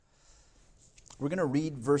We're going to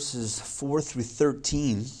read verses 4 through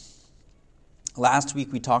 13. Last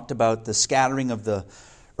week we talked about the scattering of the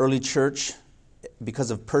early church because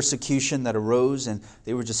of persecution that arose, and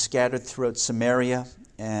they were just scattered throughout Samaria.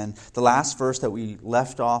 And the last verse that we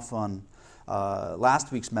left off on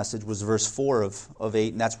last week's message was verse 4 of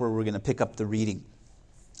 8, and that's where we're going to pick up the reading.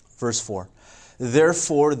 Verse 4.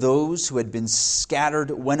 Therefore, those who had been scattered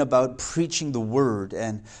went about preaching the word,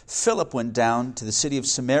 and Philip went down to the city of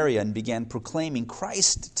Samaria and began proclaiming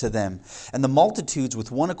Christ to them. And the multitudes with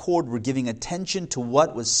one accord were giving attention to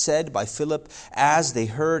what was said by Philip as they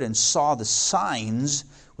heard and saw the signs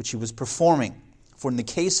which he was performing. For in the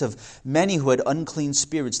case of many who had unclean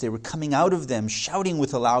spirits, they were coming out of them, shouting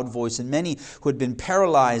with a loud voice, and many who had been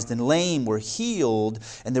paralyzed and lame were healed,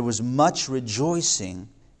 and there was much rejoicing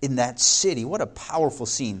in that city. What a powerful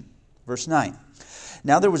scene. Verse 9.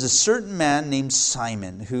 Now there was a certain man named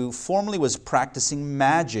Simon, who formerly was practicing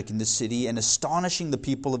magic in the city and astonishing the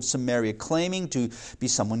people of Samaria, claiming to be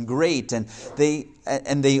someone great. And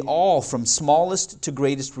they all, from smallest to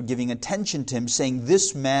greatest, were giving attention to him, saying,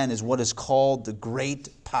 "This man is what is called the great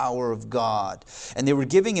power of God." And they were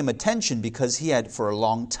giving him attention because he had for a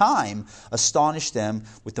long time astonished them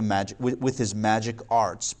with his magic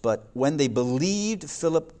arts. But when they believed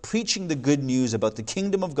Philip preaching the good news about the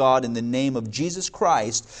kingdom of God in the name of Jesus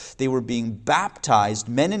Christ, they were being baptized,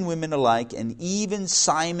 men and women alike, and even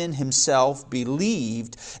Simon himself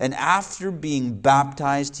believed. And after being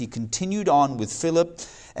baptized, he continued on with Philip,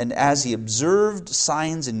 and as he observed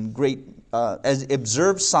signs and great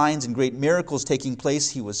miracles taking place,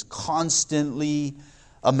 he was constantly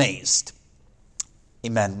amazed.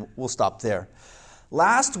 Amen. We'll stop there.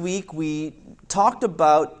 Last week we talked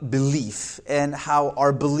about belief and how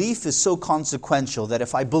our belief is so consequential that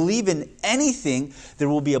if I believe in anything, there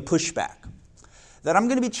will be a pushback. That I'm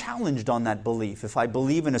going to be challenged on that belief. If I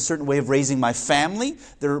believe in a certain way of raising my family,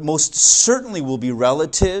 there most certainly will be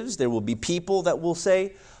relatives, there will be people that will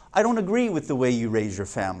say, "I don't agree with the way you raise your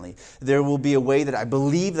family." There will be a way that I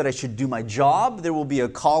believe that I should do my job. There will be a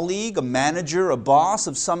colleague, a manager, a boss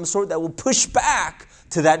of some sort that will push back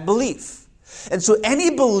to that belief. And so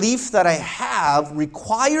any belief that I have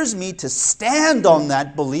requires me to stand on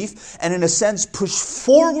that belief and in a sense push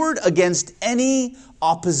forward against any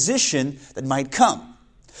opposition that might come.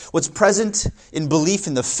 What's present in belief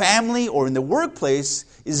in the family or in the workplace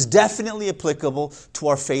is definitely applicable to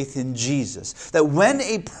our faith in Jesus. That when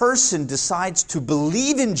a person decides to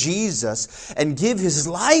believe in Jesus and give his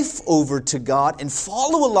life over to God and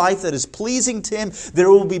follow a life that is pleasing to Him, there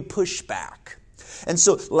will be pushback. And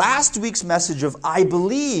so last week's message of I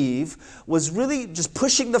believe was really just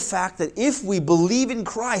pushing the fact that if we believe in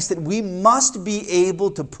Christ, that we must be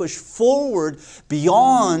able to push forward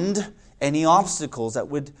beyond any obstacles that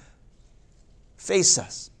would face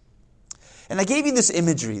us. And I gave you this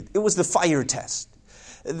imagery. It was the fire test.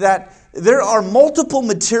 That there are multiple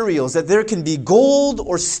materials, that there can be gold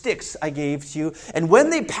or sticks I gave to you, and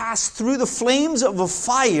when they pass through the flames of a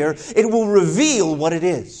fire, it will reveal what it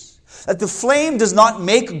is. That the flame does not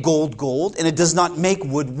make gold gold, and it does not make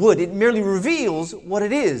wood wood. It merely reveals what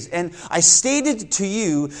it is. And I stated to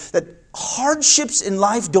you that hardships in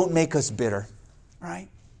life don't make us bitter, right?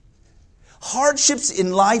 Hardships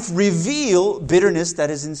in life reveal bitterness that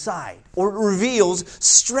is inside, or it reveals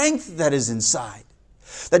strength that is inside.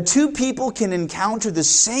 That two people can encounter the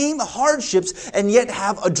same hardships and yet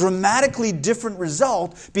have a dramatically different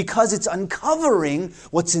result because it's uncovering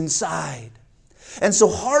what's inside. And so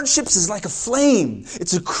hardships is like a flame.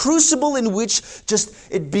 It's a crucible in which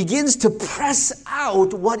it begins to press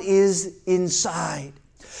out what is inside.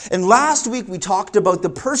 And last week we talked about the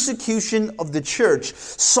persecution of the church.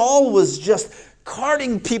 Saul was just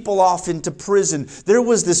carting people off into prison. There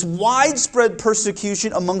was this widespread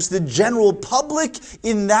persecution amongst the general public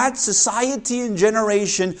in that society and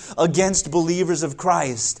generation against believers of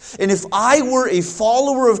Christ. And if I were a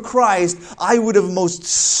follower of Christ, I would have most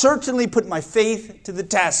certainly put my faith to the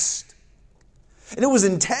test. And it was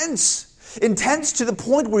intense. Intense to the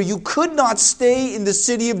point where you could not stay in the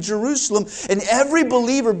city of Jerusalem, and every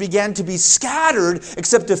believer began to be scattered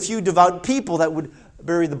except a few devout people that would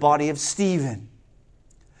bury the body of Stephen.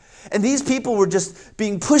 And these people were just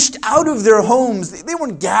being pushed out of their homes. They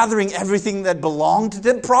weren't gathering everything that belonged to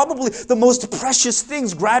them, probably the most precious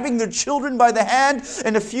things, grabbing their children by the hand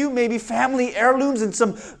and a few maybe family heirlooms and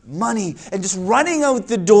some money, and just running out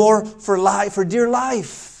the door for dear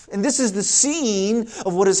life. And this is the scene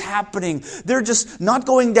of what is happening. They're just not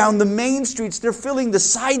going down the main streets. They're filling the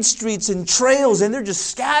side streets and trails, and they're just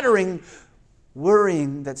scattering,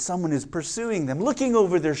 worrying that someone is pursuing them, looking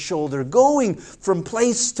over their shoulder, going from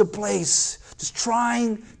place to place, just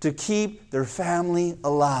trying to keep their family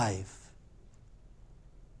alive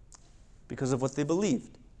because of what they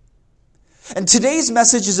believed. And today's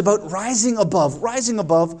message is about rising above. Rising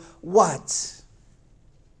above what?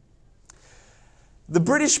 The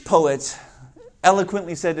British poet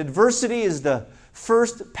eloquently said, adversity is the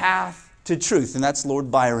first path to truth. And that's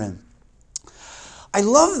Lord Byron. I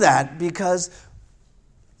love that because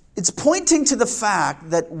it's pointing to the fact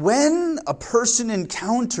that when a person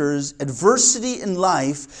encounters adversity in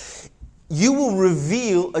life, you will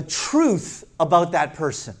reveal a truth about that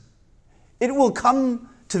person. It will come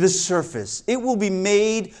to the surface. It will be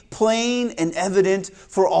made plain and evident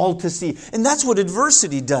for all to see. And that's what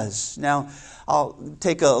adversity does. Now, I'll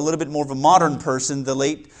take a little bit more of a modern person, the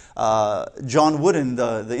late John Wooden,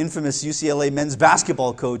 the infamous UCLA men's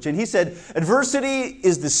basketball coach. And he said, adversity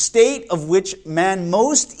is the state of which man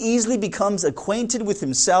most easily becomes acquainted with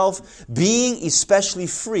himself, being especially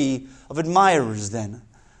free of admirers then.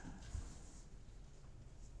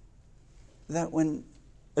 That when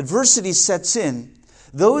adversity sets in,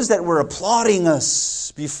 those that were applauding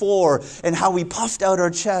us before and how we puffed out our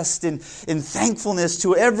chest in thankfulness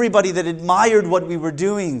to everybody that admired what we were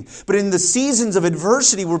doing. But in the seasons of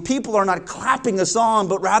adversity where people are not clapping us on,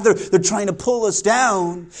 but rather they're trying to pull us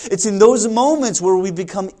down, it's in those moments where we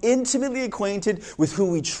become intimately acquainted with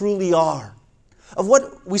who we truly are, of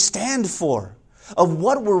what we stand for, of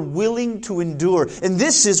what we're willing to endure. And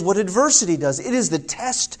this is what adversity does. It is the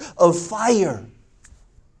test of fire.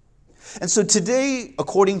 And so today,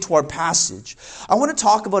 according to our passage, I want to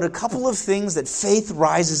talk about a couple of things that faith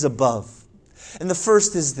rises above. And the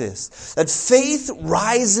first is this, that faith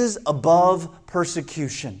rises above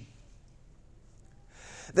persecution.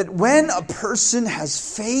 That when a person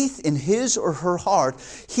has faith in his or her heart,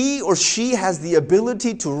 he or she has the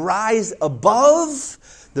ability to rise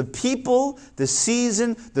above the people, the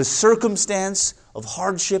season, the circumstance of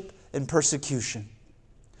hardship and persecution.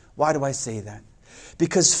 Why do I say that?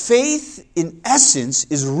 Because faith, in essence,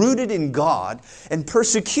 is rooted in God, and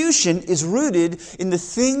persecution is rooted in the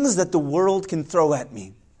things that the world can throw at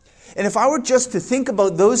me. And if I were just to think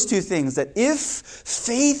about those two things, that if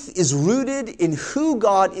faith is rooted in who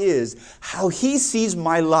God is, how He sees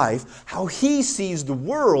my life, how He sees the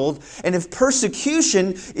world, and if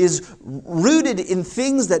persecution is rooted in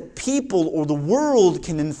things that people or the world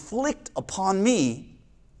can inflict upon me,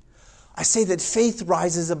 I say that faith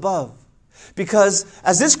rises above. Because,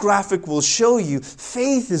 as this graphic will show you,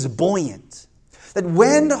 faith is buoyant. That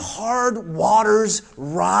when hard waters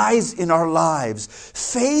rise in our lives,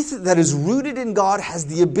 faith that is rooted in God has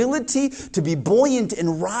the ability to be buoyant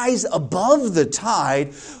and rise above the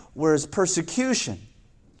tide, whereas the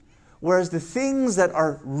things that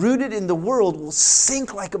are rooted in the world will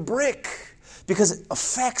sink like a brick. Because it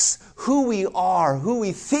affects who we are, who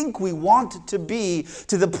we think we want to be,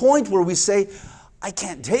 to the point where we say, I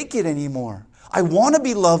can't take it anymore. I want to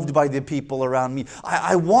be loved by the people around me.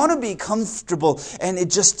 I want to be comfortable. And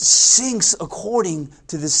it just sinks according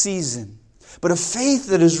to the season. But a faith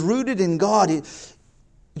that is rooted in God, it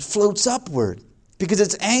floats upward. Because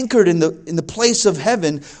it's anchored in the place of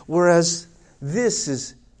heaven. Whereas this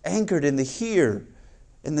is anchored in the here,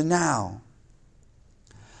 in the now.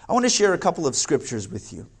 I want to share a couple of scriptures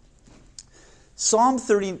with you. Psalm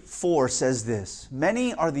 34 says this,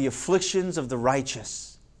 many are the afflictions of the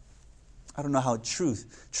righteous. I don't know how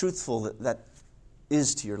truthful that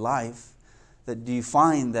is to your life. That do you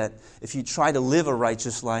find that if you try to live a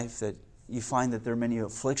righteous life, that you find that there are many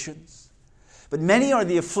afflictions? But many are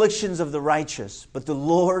the afflictions of the righteous, but the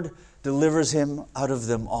Lord delivers him out of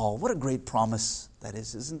them all. What a great promise that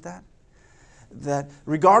is, isn't that? That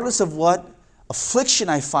regardless of what affliction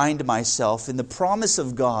I find myself in, the promise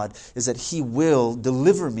of God is that He will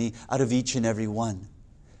deliver me out of each and every one.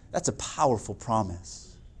 That's a powerful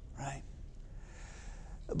promise, right?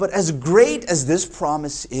 But as great as this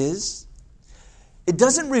promise is, it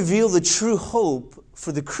doesn't reveal the true hope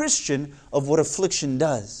for the Christian of what affliction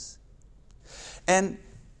does. And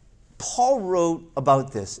Paul wrote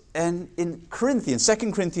about this. And in 2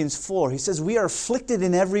 Corinthians 4, he says, we are afflicted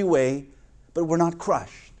in every way, but we're not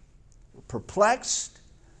crushed. Perplexed,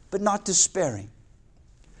 but not despairing.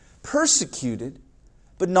 Persecuted,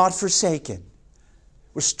 but not forsaken.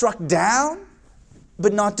 We're struck down,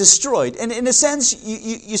 but not destroyed. And in a sense,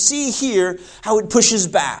 you see here how it pushes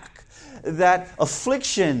back. That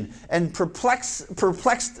affliction and perplexed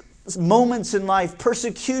moments in life,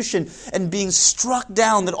 persecution and being struck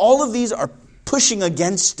down, that all of these are pushing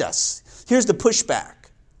against us. Here's the pushback.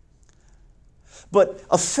 But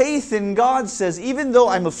a faith in God says, even though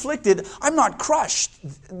I'm afflicted, I'm not crushed.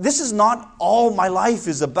 This is not all my life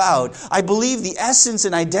is about. I believe the essence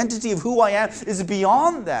and identity of who I am is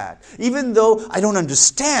beyond that. Even though I don't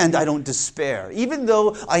understand, I don't despair. Even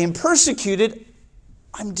though I am persecuted,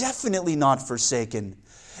 I'm definitely not forsaken.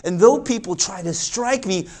 And though people try to strike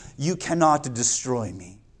me, you cannot destroy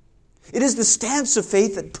me. It is the stance of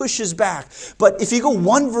faith that pushes back. But if you go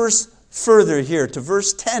one verse further here to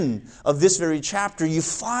verse 10 of this very chapter, you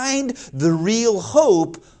find the real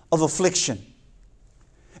hope of affliction.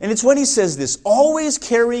 And it's when he says this, always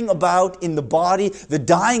carrying about in the body the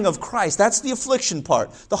dying of Christ. That's the affliction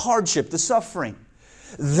part, the hardship, the suffering.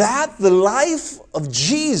 That the life of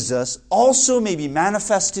Jesus also may be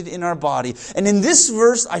manifested in our body. And in this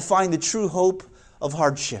verse, I find the true hope of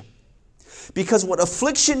hardship. Because what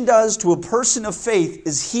affliction does to a person of faith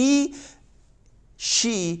is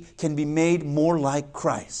she can be made more like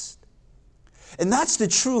Christ. And that's the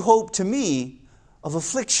true hope to me of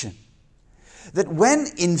affliction. That when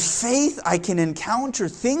in faith I can encounter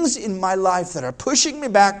things in my life that are pushing me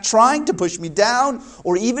back, trying to push me down,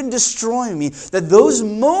 or even destroying me, that those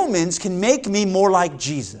moments can make me more like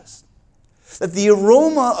Jesus. That the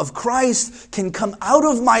aroma of Christ can come out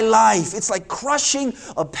of my life. It's like crushing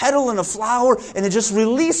a petal in a flower and it just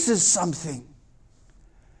releases something.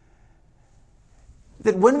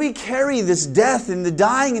 That when we carry this death and the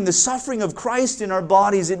dying and the suffering of Christ in our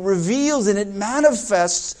bodies, it reveals and it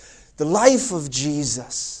manifests the life of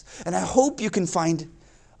Jesus. And I hope you can find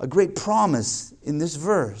a great promise in this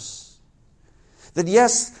verse. That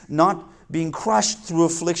yes, not being crushed through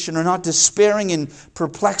affliction, or not despairing in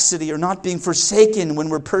perplexity, or not being forsaken when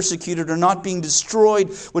we're persecuted, or not being destroyed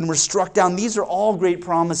when we're struck down. These are all great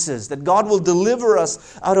promises, that God will deliver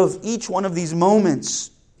us out of each one of these moments.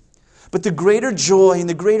 But the greater joy and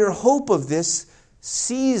the greater hope of this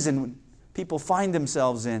season people find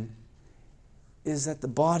themselves in is that the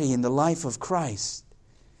body and the life of Christ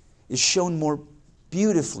is shown more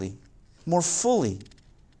beautifully, more fully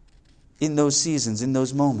in those seasons, in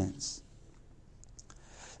those moments.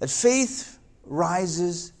 That faith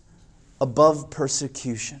rises above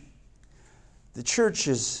persecution. The church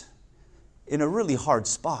is in a really hard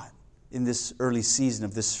spot in this early season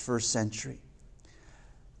of this first century.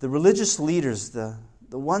 The religious leaders, the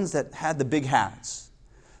ones that had the big hats,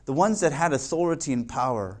 the ones that had authority and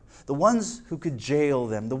power, the ones who could jail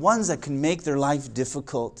them, the ones that could make their life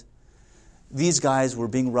difficult, these guys were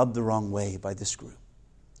being rubbed the wrong way by this group.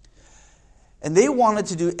 And they wanted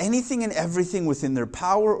to do anything and everything within their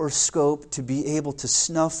power or scope to be able to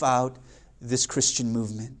snuff out this Christian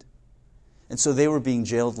movement. And so they were being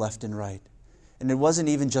jailed left and right. And it wasn't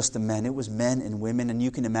even just the men, it was men and women. And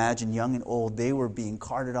you can imagine, young and old, they were being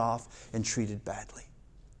carted off and treated badly.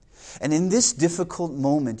 And in this difficult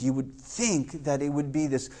moment, you would think that it would be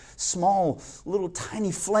this small, little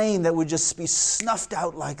tiny flame that would just be snuffed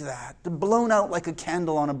out like that, blown out like a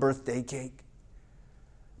candle on a birthday cake.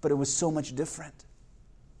 But it was so much different.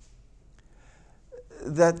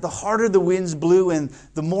 That the harder the winds blew and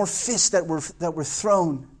the more fists that were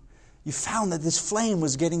thrown, you found that this flame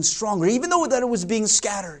was getting stronger, even though that it was being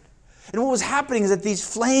scattered. And what was happening is that these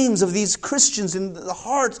flames of these Christians in the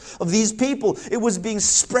hearts of these people, it was being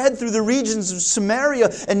spread through the regions of Samaria.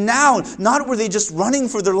 And now, not were they just running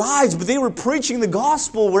for their lives, but they were preaching the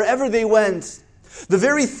gospel wherever they went. The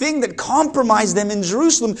very thing that compromised them in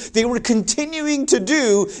Jerusalem, they were continuing to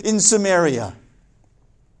do in Samaria.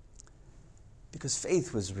 Because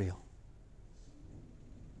faith was real.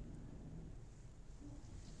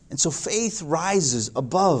 And so faith rises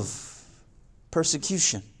above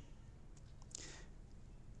persecution.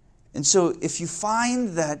 And so if you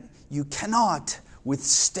find that you cannot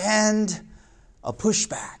withstand a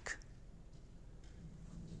pushback,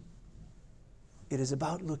 it is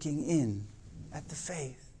about looking in at the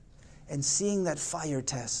faith and seeing that fire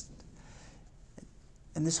test.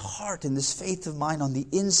 And this heart and this faith of mine on the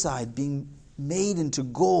inside being made into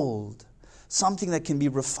gold, something that can be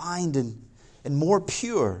refined and more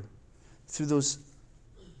pure through those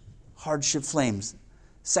hardship flames.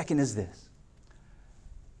 Second is this.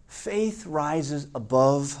 Faith rises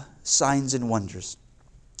above signs and wonders.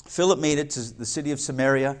 Philip made it to the city of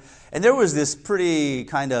Samaria, and there was this pretty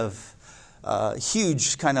kind of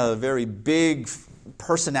huge, kind of very big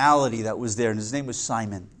personality that was there, and his name was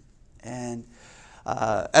Simon. And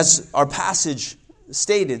as our passage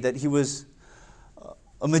stated, that he was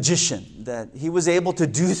a magician, that he was able to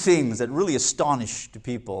do things that really astonished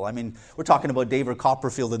people. I mean, we're talking about David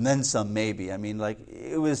Copperfield and then some, maybe. I mean, like,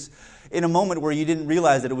 it was in a moment where you didn't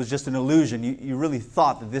realize that it was just an illusion. You really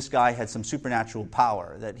thought that this guy had some supernatural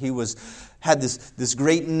power, that he had this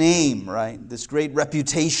great name, right? This great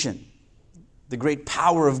reputation. The great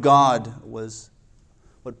power of God was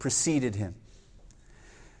what preceded him.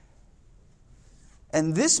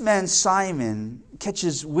 And this man, Simon,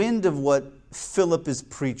 catches wind of what Philip is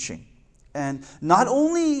preaching. And not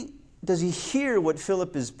only does he hear what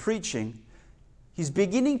Philip is preaching, he's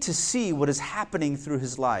beginning to see what is happening through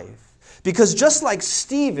his life. Because just like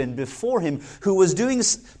Stephen before him, who was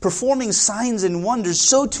performing signs and wonders,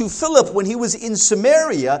 so too Philip, when he was in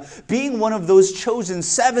Samaria, being one of those chosen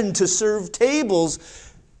 7 to serve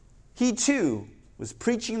tables, he too was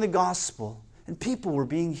preaching the gospel, and people were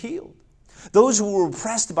being healed. Those who were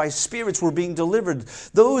oppressed by spirits were being delivered.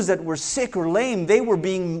 Those that were sick or lame, they were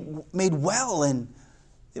being made well and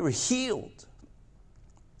they were healed.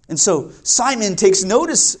 And so Simon takes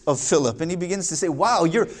notice of Philip and he begins to say, wow,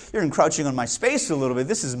 you're encroaching on my space a little bit.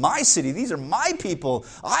 This is my city. These are my people.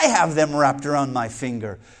 I have them wrapped around my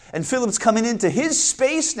finger. And Philip's coming into his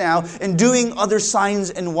space now and doing other signs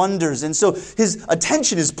and wonders. And so his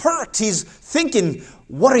attention is perked. He's thinking,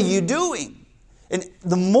 what are you doing? And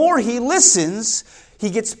the more he listens, he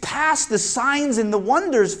gets past the signs and the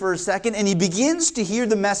wonders for a second, and he begins to hear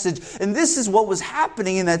the message. And this is what was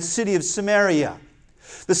happening in that city of Samaria.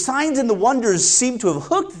 The signs and the wonders seemed to have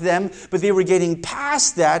hooked them, but they were getting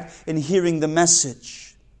past that and hearing the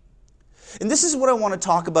message. And this is what I want to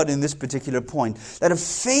talk about in this particular point. That a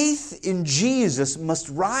faith in Jesus must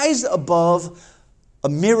rise above a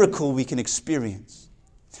miracle we can experience.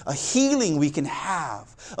 A healing we can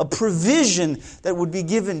have, a provision that would be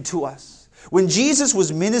given to us. When Jesus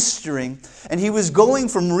was ministering and he was going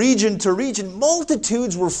from region to region,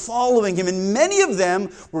 multitudes were following him, and many of them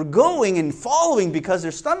were going and following because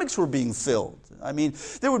their stomachs were being filled. I mean,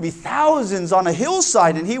 there would be thousands on a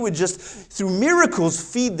hillside, and he would just, through miracles,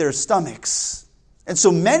 feed their stomachs. And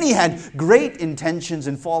so many had great intentions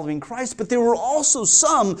in following Christ, but there were also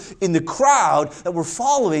some in the crowd that were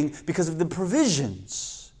following because of the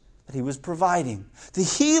provisions that he was providing, the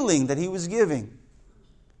healing that he was giving.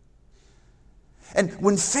 And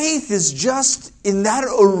when faith is just in that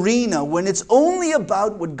arena, when it's only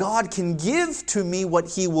about what God can give to me, what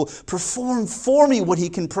he will perform for me, what he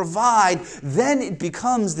can provide, then it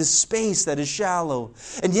becomes this space that is shallow.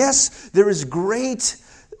 And yes, there is great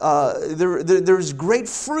there's great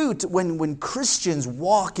fruit when Christians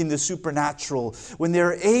walk in the supernatural, when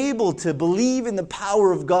they're able to believe in the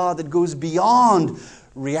power of God that goes beyond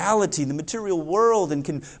reality, the material world, and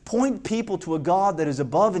can point people to a God that is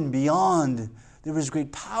above and beyond. There is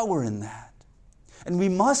great power in that. And we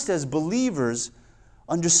must, as believers,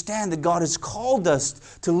 understand that God has called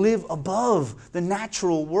us to live above the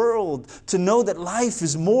natural world, to know that life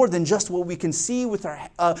is more than just what we can see with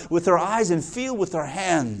our eyes and feel with our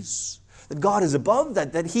hands. That God is above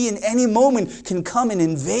that, that he in any moment can come and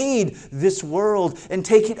invade this world and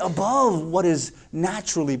take it above what is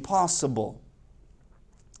naturally possible.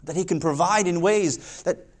 That he can provide in ways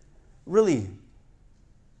that really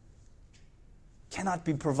cannot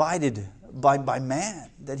be provided by man,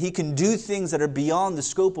 that he can do things that are beyond the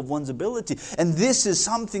scope of one's ability. And this is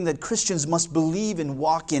something that Christians must believe and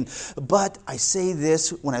walk in. But I say this,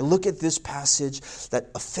 when I look at this passage, that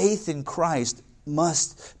a faith in Christ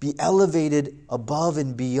must be elevated above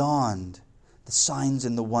and beyond the signs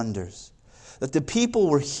and the wonders. That the people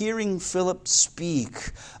were hearing Philip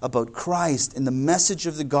speak about Christ and the message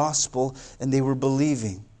of the gospel, and they were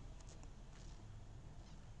believing.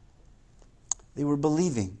 They were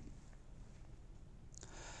believing.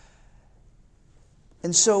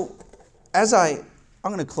 And so, I'm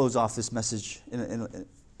going to close off this message in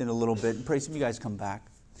a little bit, and pray some of you guys come back.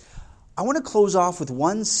 I want to close off with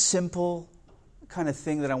one simple kind of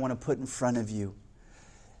thing that I want to put in front of you.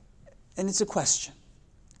 And it's a question.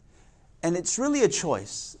 And it's really a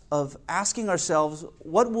choice of asking ourselves,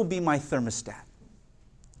 what will be my thermostat?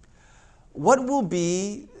 What will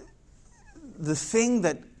be the thing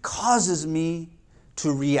that causes me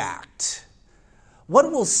to react? What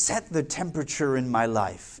will set the temperature in my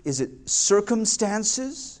life? Is it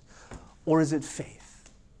circumstances or is it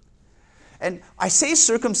faith? And I say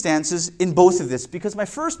circumstances in both of this because my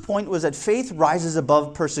first point was that faith rises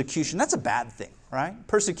above persecution. That's a bad thing, right?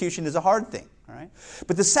 Persecution is a hard thing, right?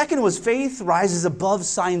 But the second was faith rises above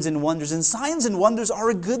signs and wonders. And signs and wonders are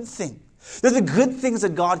a good thing. They're the good things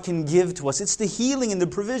that God can give to us. It's the healing and the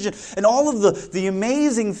provision and all of the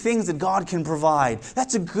amazing things that God can provide.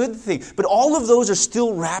 That's a good thing. But all of those are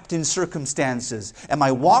still wrapped in circumstances. Am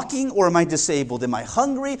I walking or am I disabled? Am I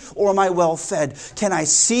hungry or am I well fed? Can I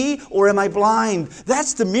see or am I blind?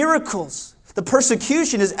 That's the miracles. The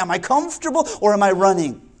persecution is, am I comfortable or am I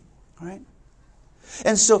running? All right?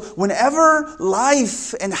 And so whenever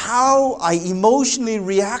life and how I emotionally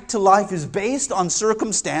react to life is based on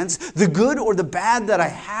circumstance, the good or the bad that I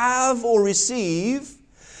have or receive,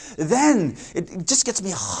 then it just gets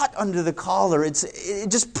me hot under the collar. It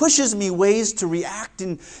just pushes me ways to react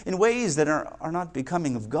in ways that are not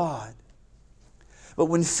becoming of God. But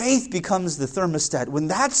when faith becomes the thermostat, when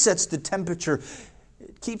that sets the temperature,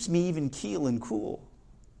 it keeps me even keel and cool.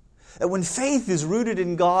 And when faith is rooted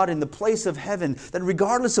in God in the place of heaven, that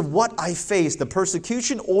regardless of what I face, the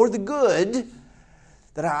persecution or the good,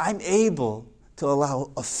 that I'm able to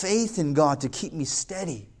allow a faith in God to keep me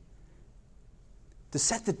steady, to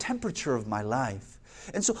set the temperature of my life.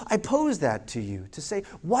 And so I pose that to you to say,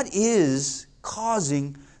 what is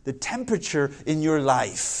causing the temperature in your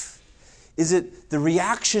life? Is it the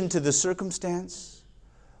reaction to the circumstance,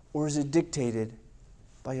 or is it dictated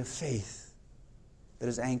by a faith that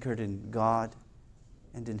is anchored in God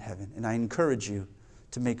and in heaven? And I encourage you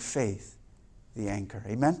to make faith the anchor.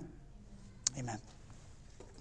 Amen? Amen.